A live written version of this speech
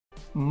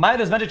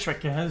Midas magic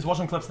trick. He's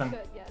watching clips then. Good,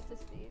 yeah, it's his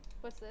feet.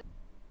 What's this?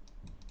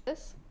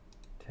 This?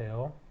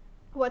 Tail.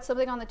 What's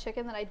something on the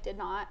chicken that I did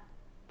not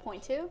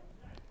point to?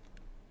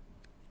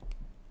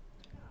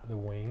 The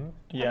wing.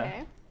 Yeah.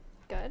 Okay,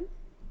 good.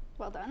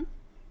 Well done.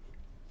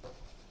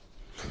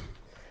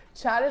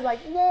 Chad is like,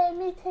 yeah,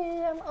 me too,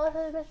 I'm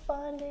also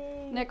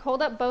responding. Nick,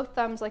 hold up both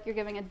thumbs like you're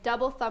giving a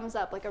double thumbs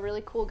up, like a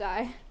really cool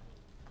guy.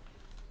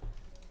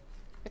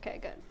 Okay,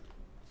 good.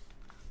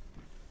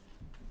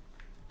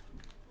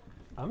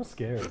 I'm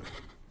scared.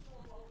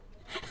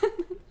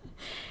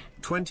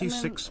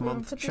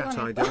 26-month chat.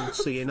 I don't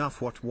see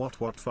enough. What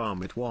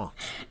farm it was.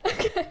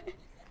 Okay.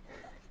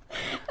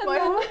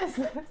 What is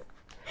this?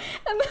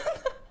 And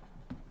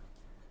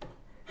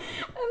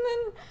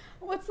then,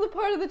 what's the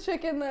part of the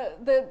chicken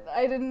that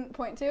I didn't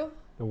point to?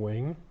 The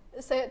wing.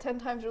 Say it 10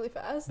 times really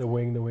fast. The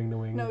wing. The wing. The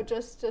wing. No,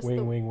 just wing.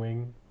 the Wing.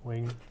 Wing.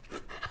 Wing.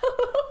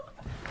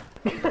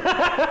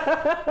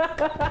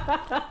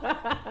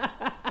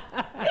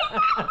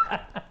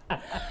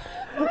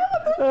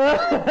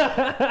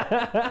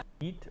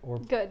 Feet or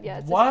Good, yeah.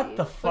 It's What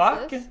the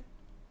fuck?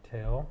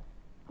 tail.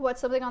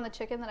 What's something on the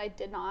chicken that I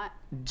did not?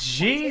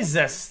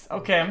 Jesus.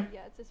 Okay.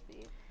 Yeah, it's his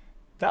feet.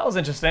 That was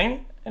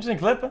interesting. Interesting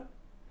clip.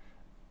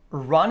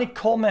 Ronnie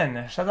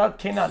Coleman. Shout out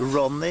K-Nut.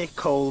 Ronnie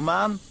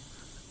Coleman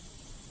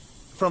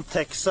from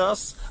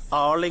Texas,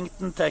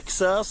 Arlington,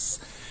 Texas.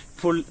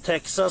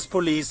 Texas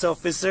police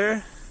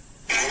officer.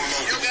 Yo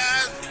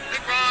guys,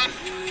 Big Ron,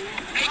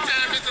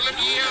 8-time Mr.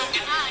 Lengyel.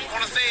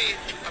 Want to say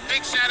a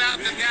big shout out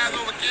to the guys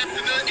over Camp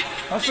Canuck.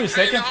 That's pretty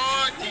sick.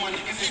 Hard,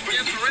 keep the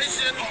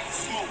inspiration,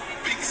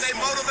 stay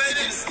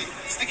motivated,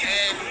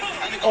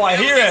 and Oh, I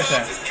hear it.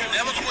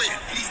 never quit.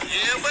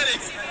 Yeah,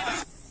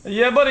 buddy.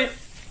 Yeah, buddy.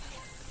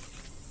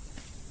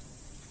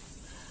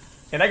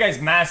 Yeah, that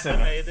guy's massive.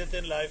 I made it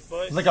in life,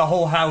 boys. It's like a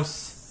whole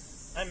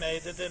house. I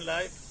made it in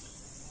life.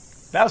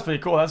 That was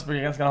pretty cool. That's pretty.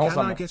 That's gonna hold Can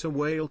I something. get a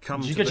whale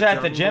come You to can the chat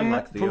at the jungle gym.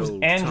 like the Proves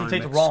old Andrew time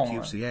Tate wrong.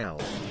 xQcl?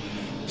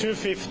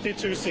 250,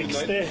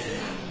 260.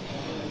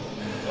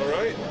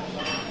 Alright,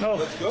 No,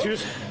 let's go.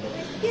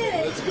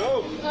 Let's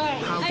go.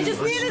 How I do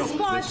just need a stop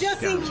spot this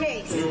just in scam?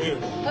 case.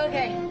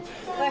 Okay.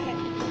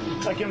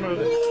 Okay. I can move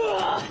it.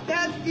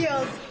 That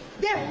feels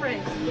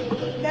different.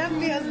 That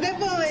feels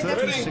different.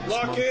 36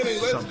 lock in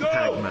and let's months go.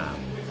 Pac-Man.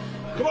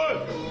 Come on.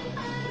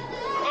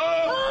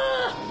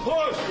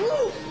 Push,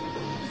 Ooh,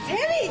 it's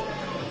heavy.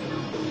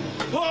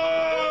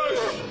 push,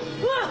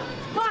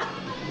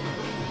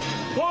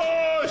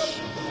 push.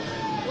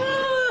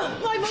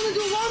 I want to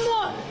do one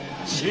more.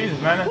 Jesus,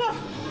 man.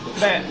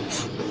 Man.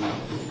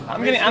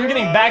 I'm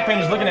getting back pain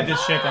just looking at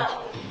this shit.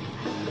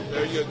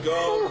 There you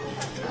go.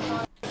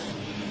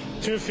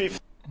 250.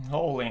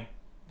 Holy,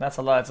 that's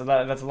a lot.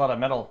 That's a lot of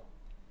metal.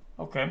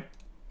 Okay,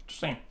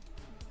 interesting.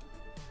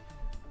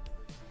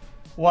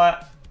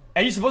 What?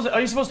 Are you supposed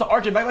to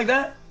arch it back like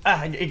that?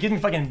 Ah, it gives me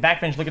fucking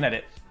back pain just looking at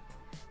it.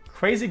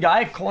 Crazy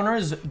guy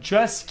corners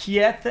just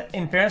quiet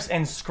in Paris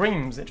and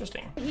screams.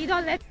 Interesting. He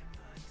don't let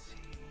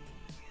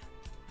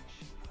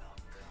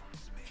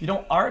If you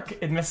don't arc,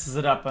 it messes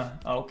it up.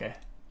 Oh, okay.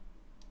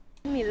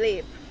 me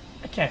leave.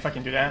 I can't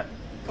fucking do that.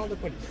 Call the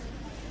police.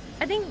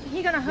 I think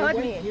he gonna hurt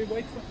me.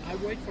 I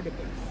wait for the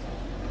police.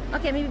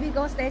 Okay, maybe we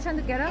go station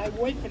together. I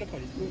wait for the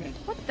police. Go ahead.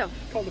 What the?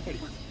 Call the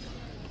police.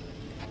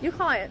 You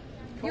call it.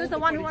 You're the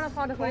one who wanna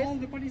call the police. Call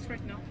the police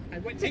right now. I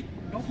wait. Hey,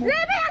 no more. Leave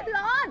me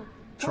alone!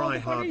 Try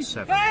hard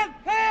 7.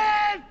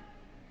 Help!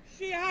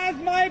 She has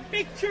my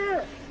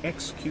picture.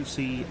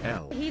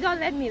 xQcl. He don't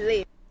let me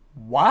leave.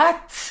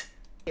 What?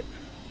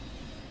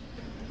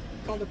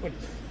 Call the police.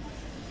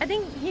 I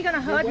think he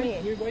gonna hurt me.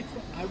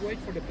 I wait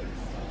for the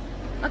police.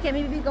 Okay,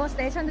 maybe we go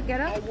station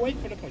together. I wait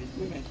for the police.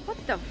 Go ahead. What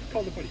the?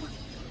 Call the police.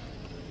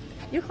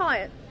 You call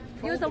it.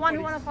 You're the one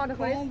who wanna call the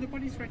police. Call the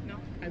police right now.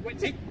 I wait.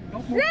 Hey, no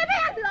more. Leave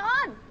me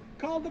alone!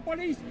 Call the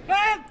police.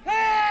 Help!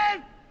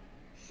 Help!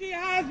 She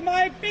has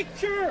my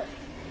picture.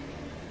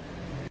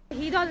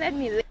 He don't let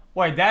me leave.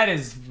 Wait, that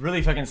is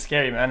really fucking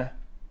scary, man.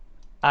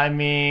 I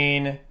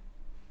mean,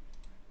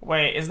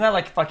 wait, isn't that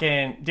like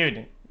fucking,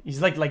 dude?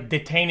 He's like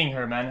detaining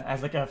her, man,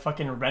 as like a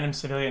fucking random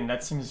civilian.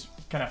 That seems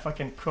kind of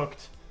fucking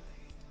cooked.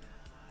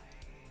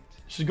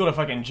 Should go to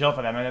fucking jail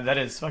for that, man. That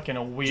is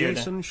fucking weird.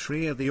 Jason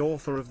Schreier, the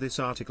author of this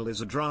article,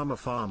 is a drama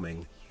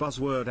farming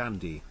buzzword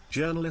Andy,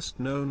 journalist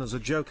known as a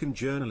joke in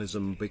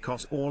journalism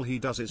because all he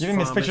does is Giving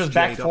his farm pictures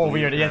back for SJW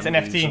weird. Yeah, it's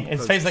Andys NFT. and His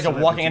post face like a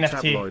walking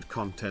celebrity NFT. tabloid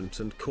content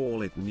and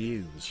call it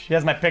news. She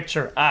has my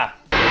picture. Ah.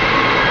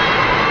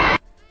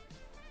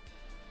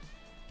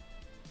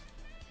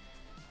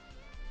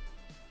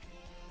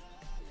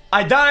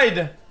 I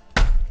died.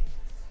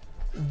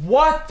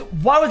 What?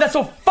 Why was that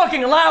so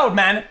fucking loud,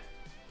 man?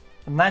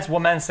 A nice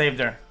woman saved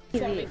her. He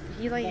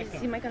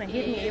might gonna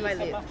hit me if I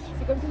leave.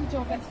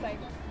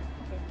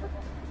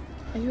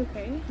 Are you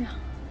okay? Yeah.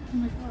 Oh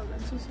my god,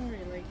 I'm so sorry.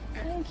 Like,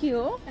 Thank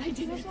you. I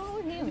didn't. What's wrong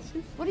with him?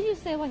 What did you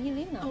say when he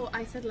leave now? Oh,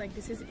 I said like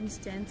this is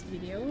instant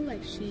video.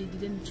 Like she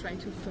didn't try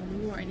to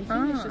film you or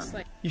anything. It's just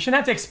like. You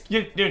shouldn't have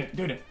to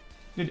dude,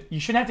 Dude, you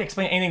shouldn't have to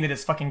explain anything to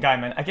this fucking guy,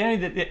 man. I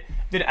can't even...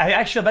 Dude, I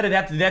actually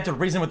bet they have to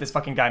reason with this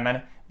fucking guy,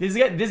 man. This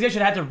guy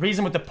should have to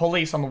reason with the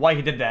police on why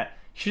he did that.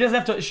 She doesn't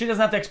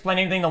have to explain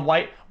anything on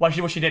why what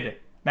she did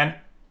it, man.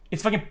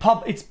 It's fucking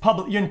it's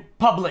public. You're in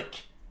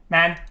public,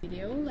 man.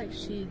 Video, like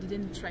she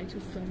didn't try to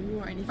film you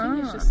or anything.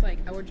 It's just like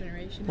our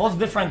generation. What's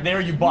different there?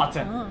 You bought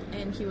it.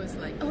 And he was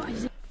like, oh, I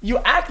didn't. You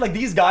act like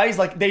these guys,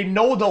 like they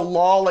know the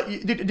law. Like,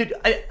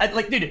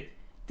 dude,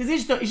 this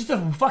is just a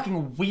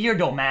fucking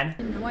weirdo, man.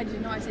 No, I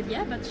didn't know. I said,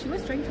 yeah, but she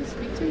was trying to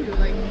speak to you.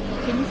 Like,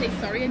 can you say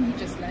sorry? And he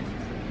just left.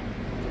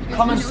 Because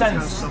Common he knows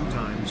sense.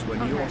 Sometimes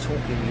when you're talking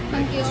in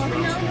Thank you.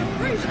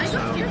 I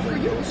got scared for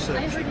you.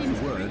 I heard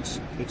him words,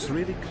 it's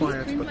really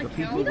quiet, screamed but the like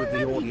people hell. with the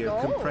He audio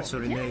doesn't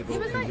compressor he enabled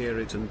was can like- hear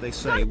it and they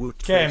say woot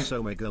Okay.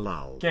 so mega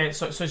lol. Okay,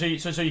 so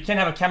you can't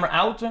have a camera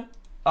out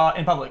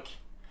in public.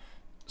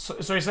 So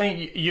you're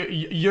saying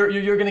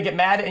you're gonna get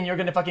mad and you're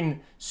gonna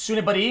fucking sue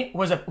anybody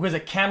who has a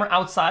camera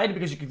outside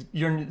because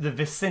you're in the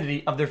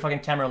vicinity of their fucking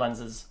camera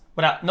lenses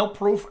without no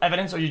proof,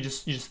 evidence, or you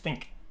just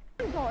think.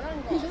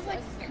 He just like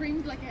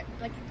screamed like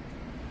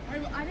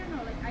I don't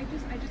know, like I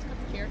just got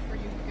scared for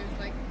you because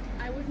like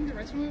I was in the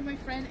restroom with my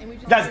friend and we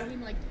just Guys, saw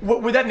him like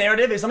with that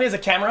narrative, if somebody has a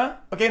camera,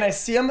 okay, and I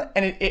see them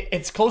and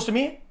it's close to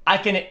me, I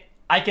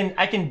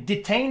can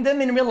detain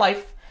them in real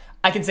life.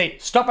 I can say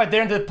stop right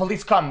there until the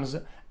police comes,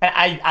 and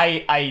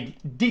I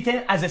detain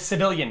it as a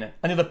civilian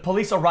until the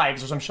police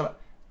arrives or some shit.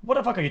 What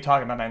the fuck are you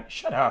talking about, man?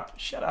 Shut up,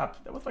 shut up.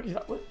 What the fuck is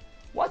that?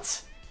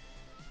 What?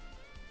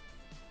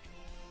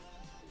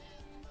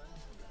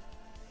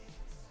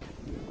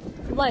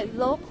 Like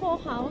local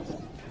house.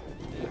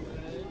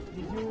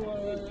 Did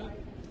you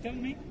tell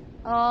me?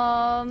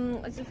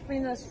 Just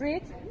in the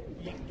street.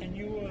 Yeah, can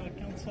you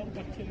cancel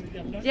what you have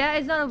done? Yeah,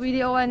 it's not a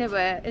video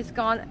anyway. It's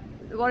gone.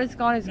 What is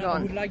gone is No, I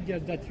would gone. like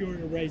that you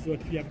erase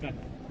what we have done.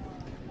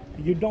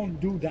 You don't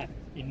do that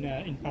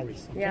in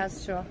Paris. Okay?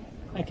 Yes, sure.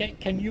 Okay,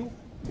 can you?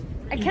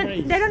 I can.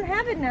 erase? They don't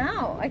have it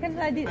now. I can.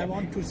 I did. I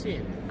want to see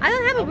it. I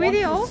don't have a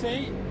video. I want to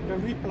see the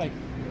replay.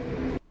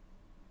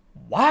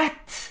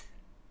 What?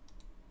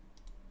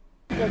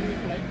 The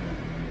replay.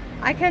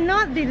 I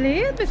cannot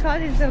delete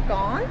because it's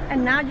gone,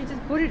 and now you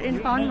just put it in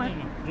front of my.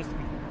 No, just a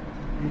minute.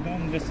 You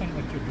don't understand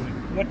what you're doing.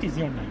 What is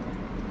your name?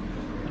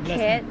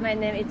 Kate. My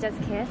name is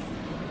just Kate.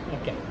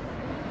 Okay.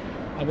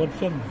 I will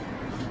film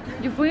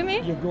you. You free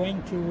me? You're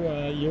going to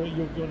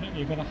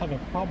you're gonna have a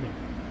problem.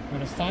 You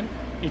understand?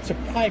 It's a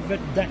private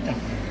data.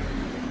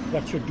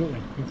 What you're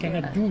doing, you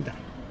cannot do that.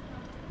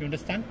 You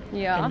understand?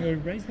 Yeah. Can you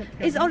erase what?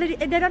 It's already.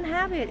 They don't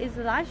have it. It's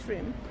a live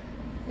stream.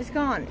 It's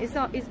gone. It's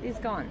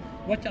gone.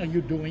 What are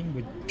you doing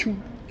with two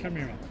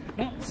cameras?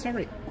 No,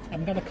 sorry.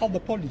 I'm gonna call the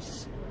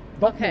police.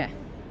 Don't Okay. move.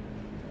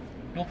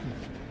 Don't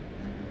move.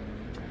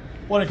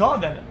 What do you call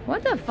it then?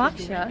 What the fuck,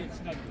 Sha? It's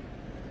not.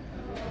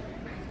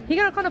 He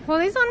gonna call the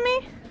police on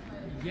me?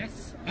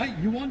 Yes.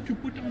 You want to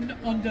put on the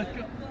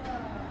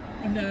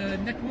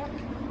network?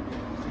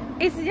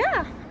 It's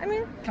yeah. I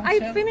mean, Cancel-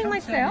 I'm filming cancel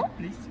myself. it,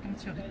 please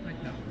cancel it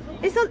right now.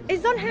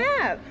 It's don't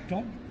have.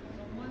 Don't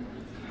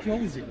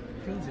close it.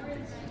 Close it,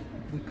 please.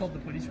 We call the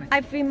police right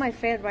I film my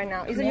face right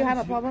now. Is it you have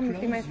a problem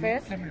with my close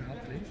face? your camera,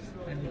 please,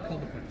 and we call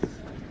the police.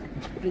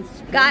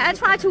 Please. Guy, I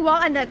try to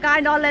walk and the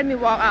guy don't let me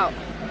walk out.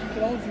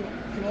 Close your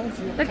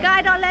The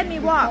guy don't let me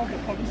Call walk. the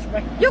police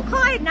right now. You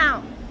call it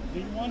now. Do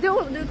you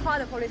want Do call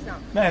the police now.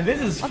 Man,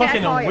 this is Okay, I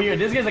fucking call it. weird.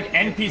 This guy's like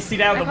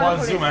NPC'd out of the I call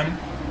the wazoo, police. man.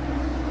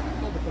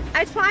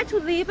 I try to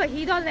leave, but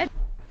he don't let.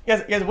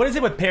 Guys, what is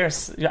it with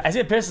Paris? Yeah, I see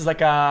that Paris is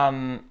like I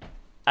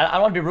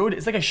don't want to be rude.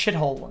 It's like a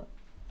shithole.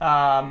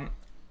 I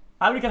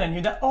already kind of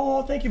knew that.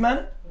 Oh, thank you,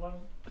 man.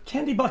 A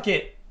candy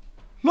bucket.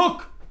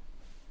 Look.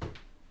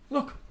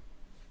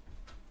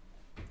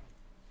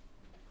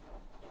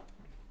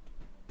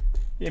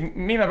 Yeah,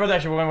 me and my brother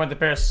actually went to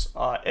Paris.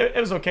 It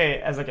was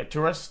okay as like a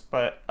tourist,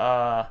 but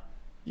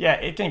yeah,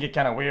 it can get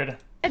kind of weird.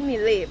 Let me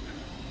leave.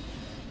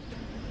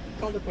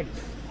 call the police?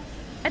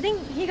 I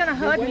think he gonna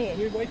hurt I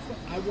me. wait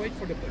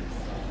for the police.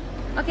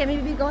 Okay,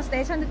 maybe we go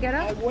station together.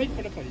 I wait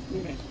for the police. Go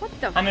ahead.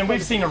 What the? I mean,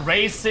 we've seen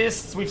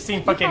racists, we've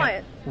seen fucking call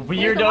it.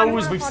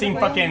 weirdos, we've seen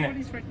fucking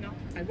Police right now.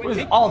 I wait.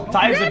 there's all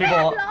types of Leave it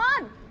people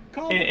alone.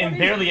 Call the in police.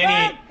 barely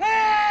any.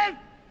 Help!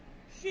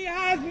 She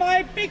has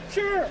my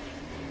picture!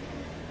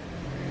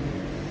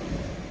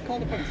 Call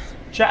the police.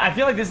 Chat, I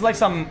feel like this is like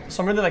some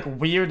really like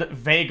weird,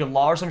 vague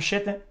law or some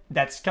shit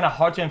that's kind of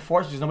hard to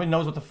enforce because nobody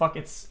knows what the fuck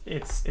its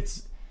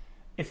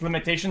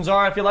limitations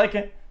are. I feel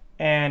like,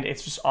 and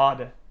it's just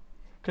odd.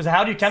 Because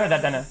how do you counter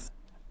that then?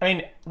 I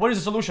mean, what is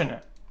the solution?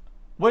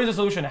 What is the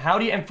solution? How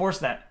do you enforce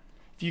that?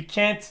 If you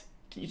can't,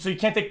 so you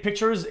can't take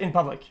pictures in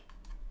public.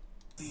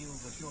 Feel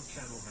that your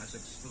channel has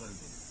exploded.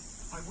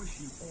 I wish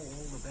you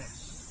all the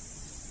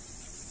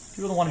best.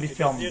 People don't want to be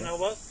filmed. You know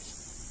what?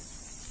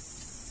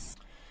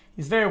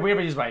 He's very weird,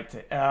 but he's right.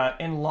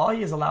 In law,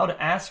 he is allowed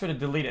to ask her to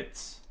delete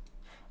it.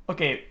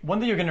 Okay, one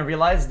thing you're gonna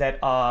realize that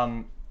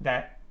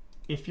that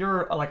if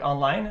you're like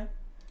online,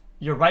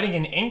 you're writing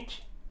in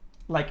ink,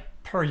 like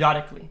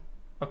periodically.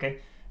 Okay,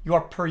 you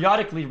are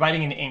periodically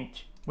writing in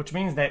ink, which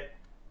means that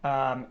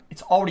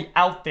it's already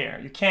out there.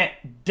 You can't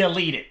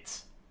delete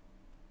it.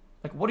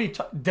 Like, what are you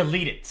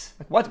delete it?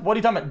 Like, what are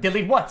you talking about?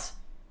 Delete what?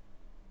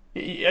 Are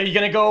you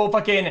gonna go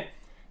fucking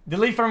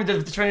delete from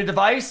your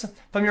device,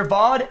 from your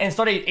VOD, and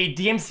start a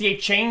DMCA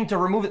chain to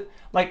remove it?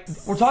 Like,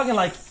 we're talking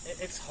like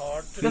it's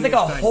hard to there's like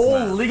a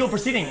whole legal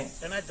proceeding.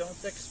 And I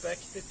don't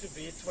expect it to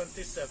be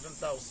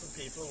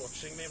 27,000 people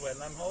watching me when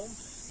I'm home.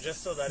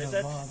 Just so that is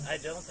it. I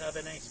don't have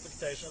any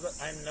expectation of that.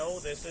 I know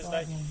this is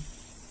like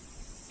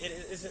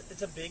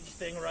it's a big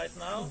thing right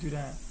now. Do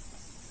that.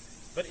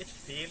 But it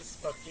feels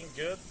fucking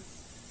good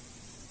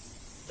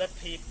that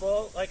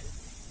people like.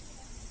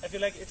 I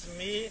feel like it's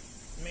me,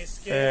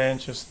 Misky.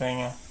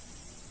 Interesting.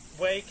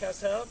 Wake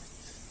has helped,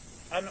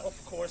 and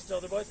of course the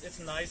other boys. It's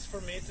nice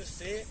for me to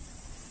see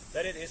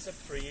that it is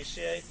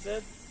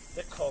appreciated,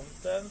 the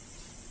content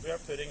we are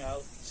putting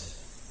out.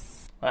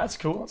 Well, that's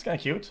cool. That's kind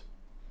of cute.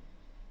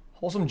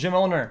 Wholesome gym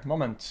owner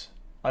moment.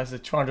 I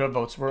said 200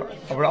 votes. We're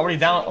already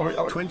down.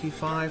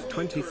 25, 25,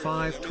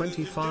 25, 25,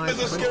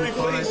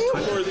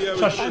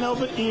 25. I know,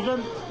 but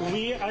even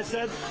I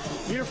said,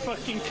 we're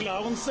fucking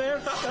clowns there.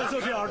 That's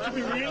what we are, to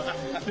be real.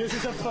 This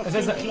is a fucking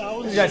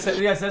clown. You guys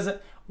says,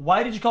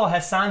 why did you call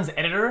Hassan's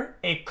editor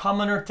a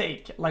commoner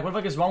take? Like, what the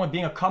fuck is wrong with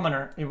being a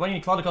commoner? Why do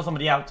you call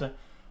somebody out?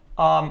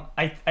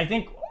 I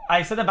think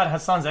I said that about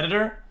Hassan's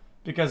editor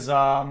because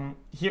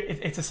here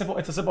it's a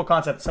simple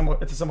concept.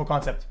 It's a simple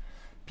concept.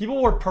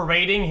 People were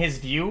parading his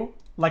view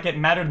like it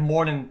mattered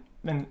more than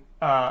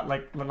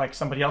like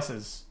somebody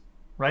else's,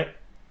 right?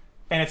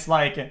 And it's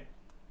like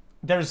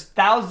there's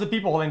thousands of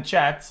people in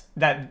chat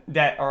that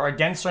are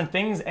against certain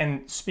things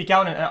and speak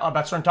out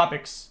about certain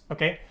topics.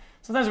 Okay,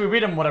 sometimes we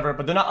read them, whatever,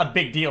 but they're not a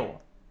big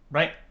deal,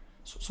 right?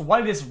 So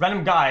why did this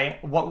random guy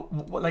what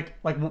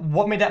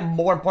made that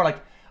more important?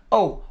 Like,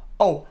 I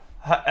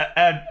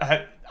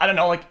don't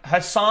know, like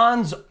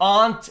Hassan's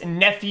aunt and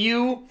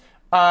nephew,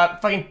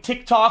 fucking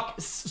TikTok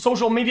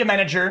social media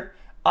manager.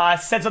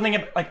 Said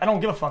something like, I don't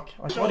give a fuck.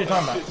 Like, what are you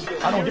talking about?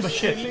 I don't give a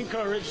shit. Still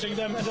encouraging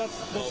them, and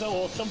that's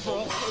awesome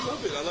for us. I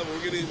love it. I love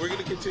it. We're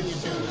gonna continue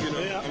to,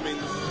 I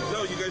mean,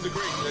 no, you guys are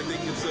great. I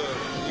think it's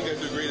you guys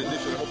are a great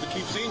addition. I hope to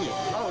keep seeing you.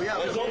 Oh yeah,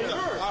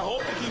 I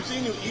hope to keep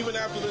seeing you even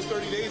after this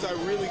 30 days. I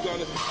really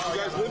gonna. You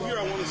guys live here.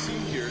 I want to see you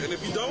here. And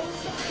if you don't,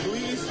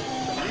 please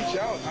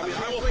reach out. I mean,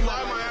 I will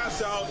fly my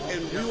ass out,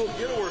 and we will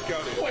get a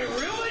workout in. Wait,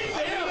 really?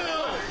 Damn!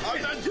 I'm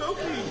not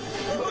joking.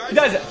 You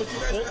guys,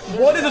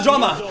 what is the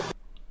drama?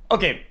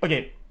 Okay.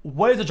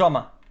 What is the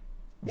drama?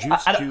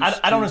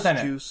 I don't understand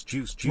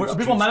it. Were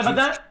people mad about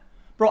that?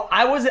 Bro,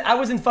 I was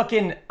in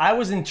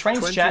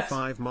Train's chat.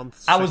 I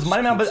was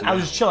minding my, I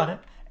was just chilling.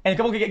 And a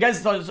couple of guys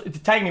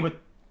started tagging me with,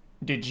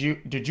 did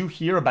you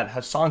hear about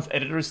Hassan's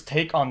editor's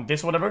take on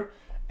this or whatever?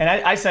 And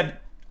I said,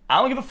 I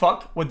don't give a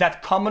fuck with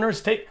that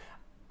commoner's take.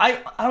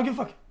 I don't give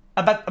a fuck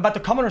about the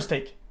commoner's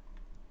take.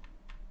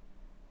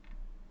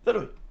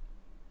 Literally.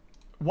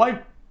 Why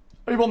are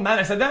people mad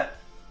I said that?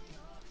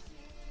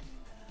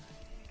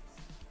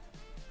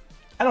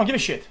 I don't give a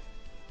shit.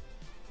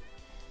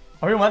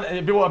 Are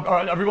people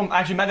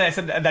actually mad that I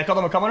said that I called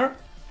them a commoner?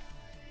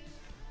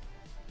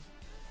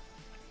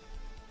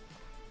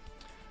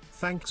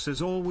 Thanks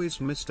as always,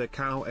 Mr.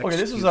 Cow. Okay,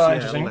 this is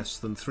interesting. Less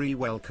than 3.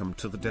 Welcome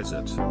to the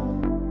desert.